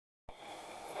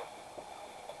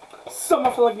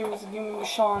much for giving me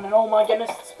Sean, and oh my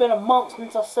goodness, it's been a month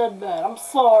since I said that. I'm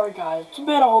sorry, guys. It's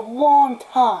been a long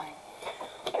time.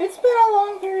 It's been a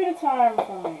long period of time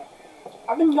for me.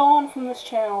 I've been gone from this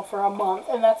channel for a month,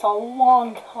 and that's a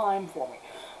long time for me.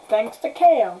 Thanks to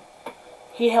Cam,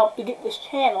 he helped to get this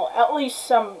channel, at least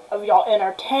some of y'all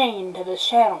entertained to this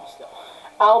channel still.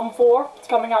 Album 4, it's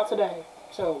coming out today,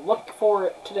 so look for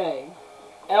it today.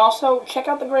 And also, check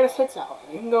out the Greatest Hits album.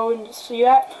 You can go and see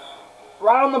that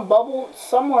right on the bubble,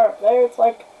 somewhere up there. It's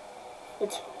right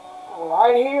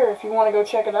here if you want to go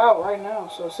check it out right now.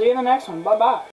 So see you in the next one. Bye-bye.